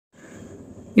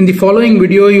In the following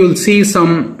video, you will see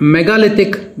some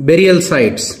megalithic burial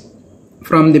sites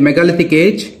from the megalithic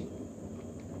age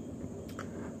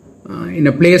in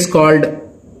a place called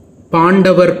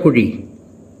Pandavar Kudi.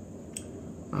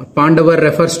 Pandavar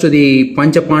refers to the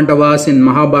Pancha Pandavas in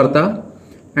Mahabharata,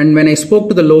 and when I spoke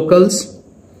to the locals,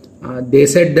 they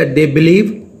said that they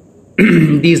believe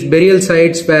these burial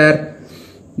sites were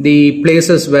the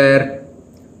places where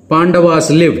Pandavas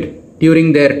lived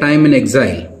during their time in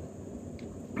exile.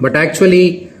 But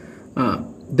actually,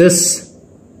 this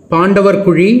Pandavar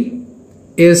Kudi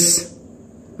is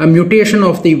a mutation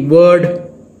of the word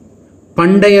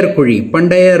Pandayar Kudi.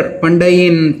 Pandai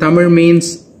in Tamil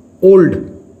means old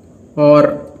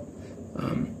or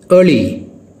early.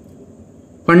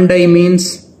 Pandai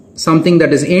means something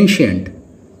that is ancient.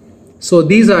 So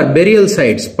these are burial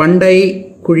sites.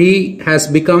 Pandai Kudi has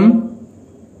become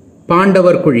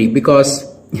Pandavar Kudi because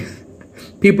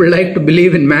people like to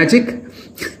believe in magic.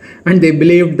 And they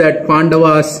believed that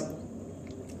Pandavas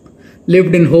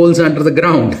lived in holes under the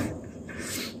ground.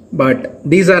 But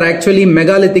these are actually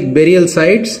megalithic burial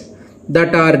sites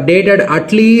that are dated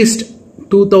at least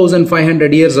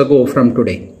 2500 years ago from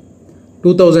today.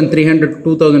 2300 to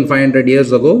 2500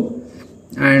 years ago.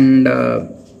 And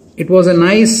it was a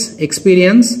nice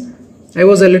experience. I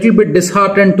was a little bit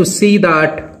disheartened to see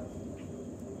that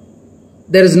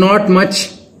there is not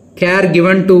much care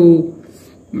given to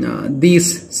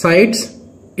these sites.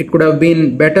 It could have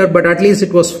been better, but at least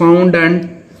it was found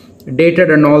and dated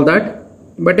and all that.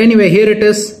 But anyway, here it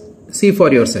is. See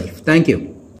for yourself. Thank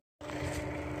you.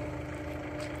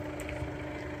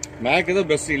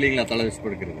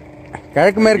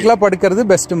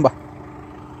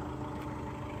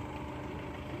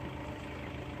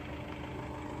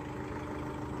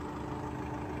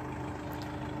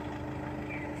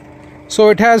 So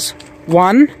it has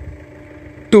 1,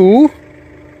 2,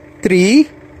 3,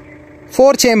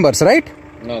 4 chambers, right?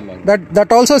 No, man.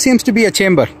 That also seems to be a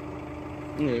chamber.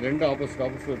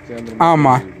 Opposite chamber.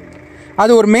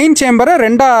 That's one main chamber.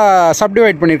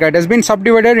 Subdivided. It has been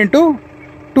subdivided into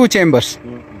 2 chambers.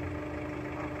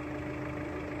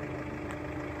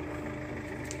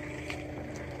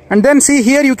 And then see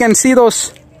here, you can see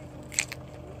those.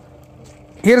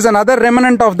 Here is another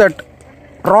remnant of that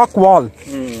rock wall.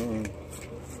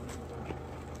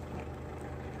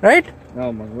 Right?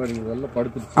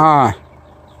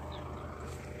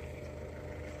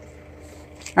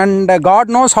 And God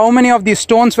knows how many of these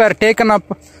stones were taken up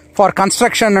for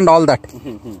construction and all that.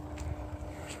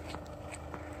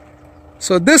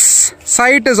 So this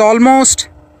site is almost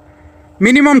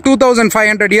minimum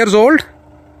 2500 years old,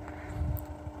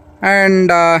 and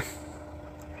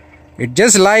it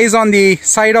just lies on the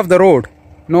side of the road.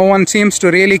 No one seems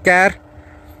to really care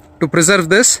to preserve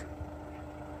this.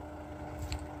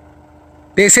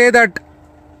 They say that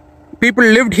people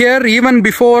lived here even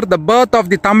before the birth of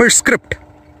the Tamil script.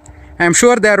 I am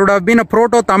sure there would have been a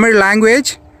Proto-Tamil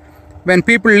language when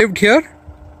people lived here.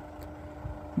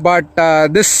 But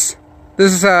this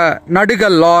is a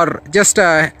Nadigal, or just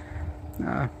a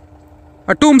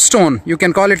tombstone. You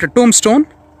can call it a tombstone.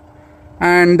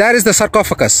 And there is the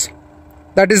sarcophagus.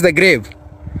 That is the grave.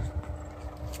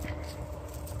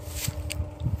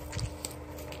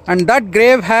 And that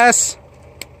grave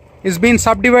is been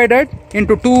subdivided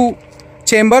into 2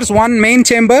 chambers, one main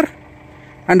chamber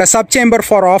and a sub chamber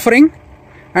for offering,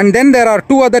 and then there are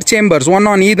 2 other chambers, one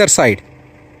on either side.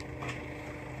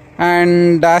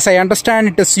 And as I understand,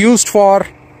 it is used for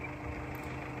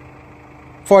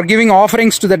giving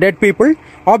offerings to the dead people.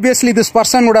 Obviously this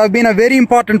person would have been a very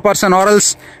important person, or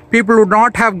else people would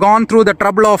not have gone through the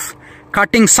trouble of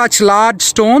cutting such large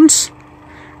stones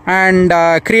and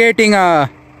creating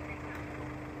a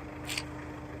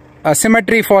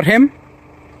cemetery for him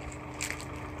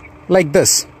like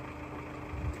this.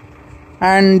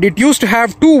 And it used to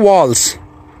have 2 walls,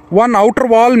 one outer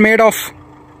wall made of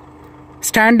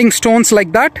standing stones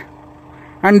like that,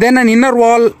 and then an inner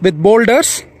wall with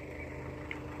boulders,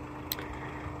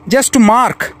 just to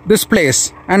mark this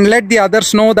place and let the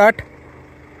others know that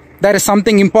there is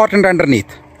something important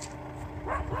underneath.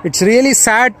 It's really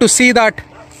sad to see that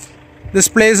this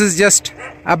place is just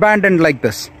abandoned like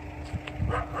this.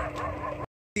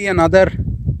 See another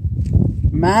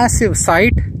massive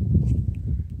site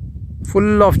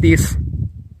full of these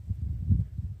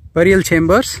burial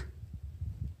chambers.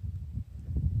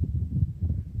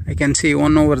 I can see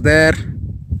one over there,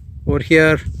 over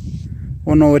here,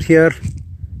 one over here,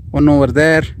 one over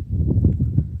there,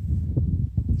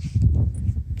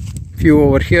 few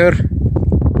over here,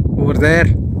 over there,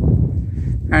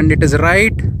 and it is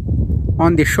right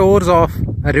on the shores of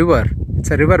a river.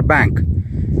 It's a river bank.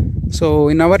 So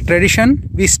in our tradition,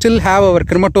 we still have our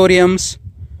crematoriums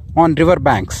on river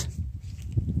banks.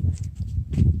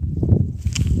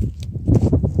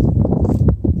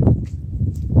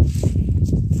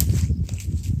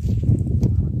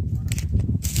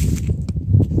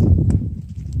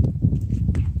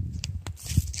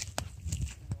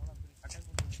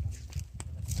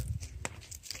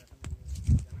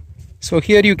 So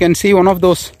here you can see one of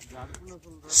those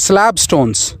slab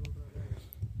stones.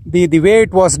 The way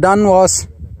it was done was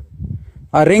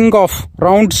a ring of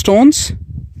round stones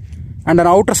and an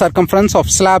outer circumference of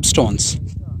slab stones.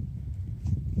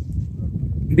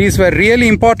 These were really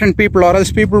important people, or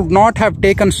else people would not have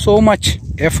taken so much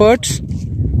efforts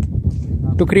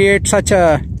to create such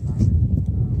a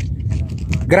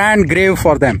grand grave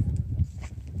for them.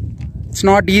 It's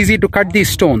not easy to cut these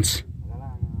stones.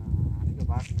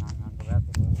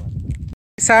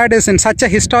 Sad is in such a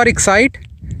historic site.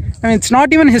 I mean, it's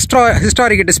not even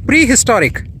historic, it is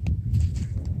prehistoric.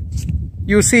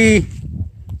 You see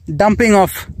dumping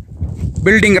of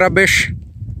building rubbish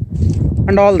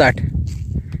and all that.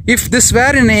 If this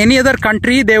were in any other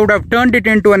country, they would have turned it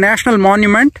into a national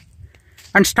monument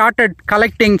and started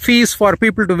collecting fees for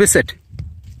people to visit.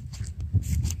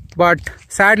 But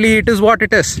sadly, it is what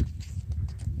it is.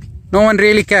 No one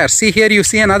really cares. See, here you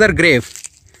see another grave.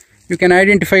 You can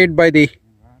identify it by the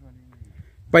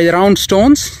round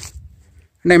stones,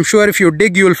 and I'm sure if you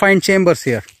dig, you will find chambers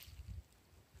here.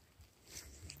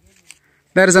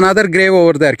 There is another grave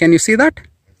over there. Can you see that?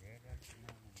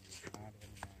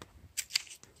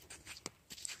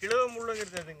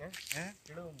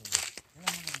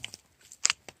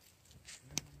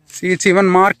 See, it's even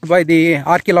marked by the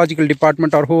archaeological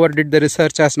department or whoever did the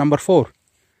research as number 4.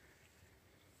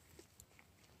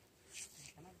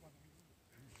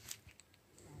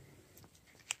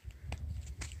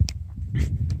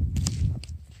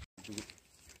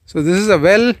 So this is a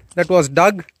well that was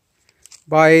dug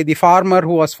by the farmer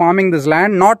who was farming this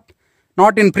land, not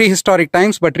in prehistoric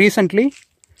times but recently,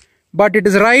 but it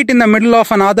is right in the middle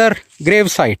of another grave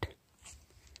site.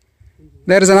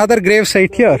 There is another grave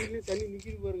site here.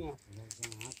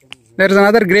 There is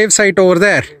another grave site over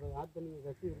there.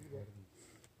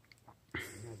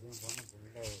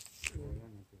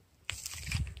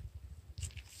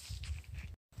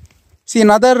 See,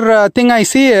 another thing I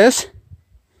see is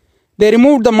they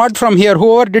removed the mud from here,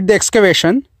 whoever did the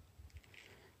excavation,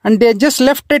 and they just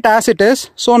left it as it is.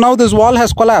 So now this wall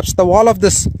has collapsed. The wall of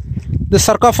this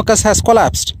sarcophagus has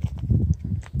collapsed.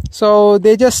 So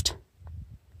they dug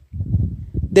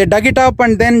it up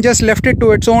and then just left it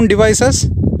to its own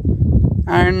devices.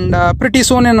 And pretty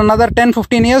soon, in another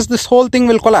 10-15 years, this whole thing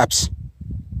will collapse.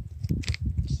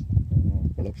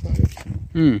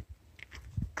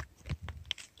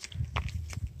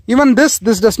 Even this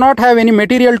does not have any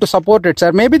material to support it,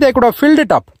 sir. Maybe they could have filled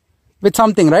it up with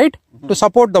something, right? To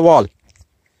support the wall.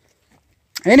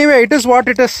 Anyway, it is what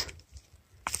it is.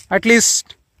 At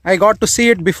least I got to see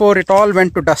it before it all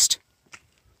went to dust.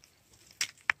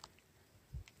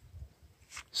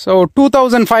 So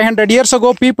 2500 years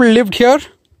ago, people lived here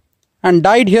and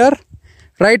died here,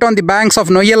 right on the banks of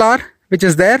Noyalar, which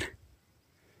is there.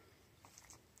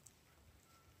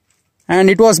 And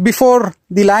it was before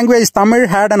the language Tamil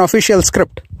had an official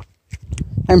script.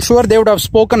 I'm sure they would have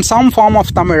spoken some form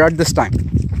of Tamil at this time.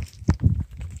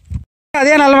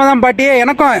 அதே நிலைமை தான் பாட்டி,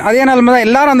 எனக்கும் அதே நிலைமை தான்.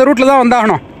 எல்லாரும் அந்த ரூட்ல தான்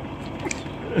வந்தாகணும்.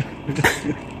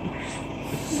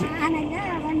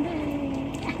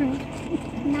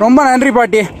 ரொம்ப நன்றி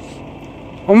பாட்டி,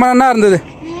 ரொம்ப நல்லா இருந்தது.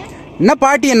 என்ன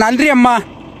பாட்டி, நன்றி அம்மா.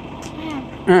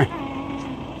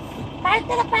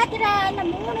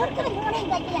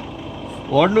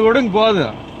 ஒன்று கூட போகுது.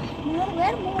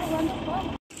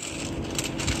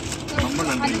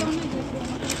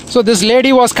 So this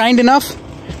lady was kind enough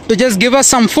to just give us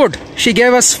some food. She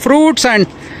gave us fruits and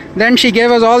then she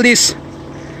gave us all these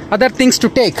other things to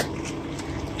take.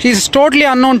 She is totally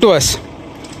unknown to us.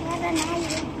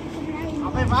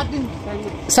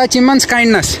 Such immense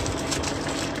kindness.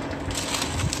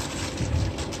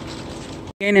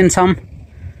 Again, in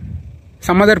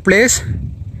some other place,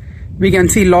 we can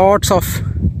see lots of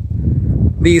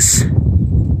these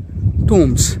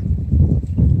tombs.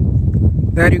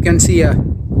 There you can see a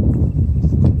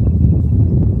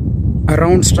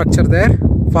round structure there,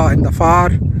 in the far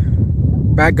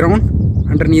background,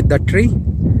 underneath that tree.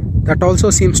 That also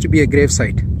seems to be a grave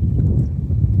site.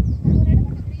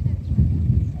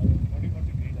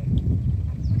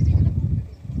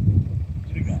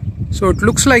 So it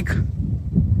looks like,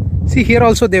 see here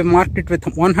also they've marked it with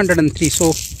 103. So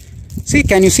see,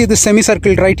 can you see this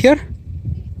semicircle right here?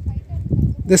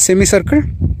 This semicircle.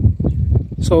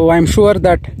 So I'm sure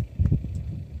that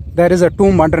there is a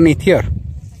tomb underneath here.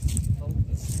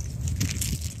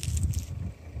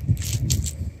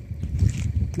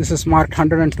 This is marked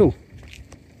 102.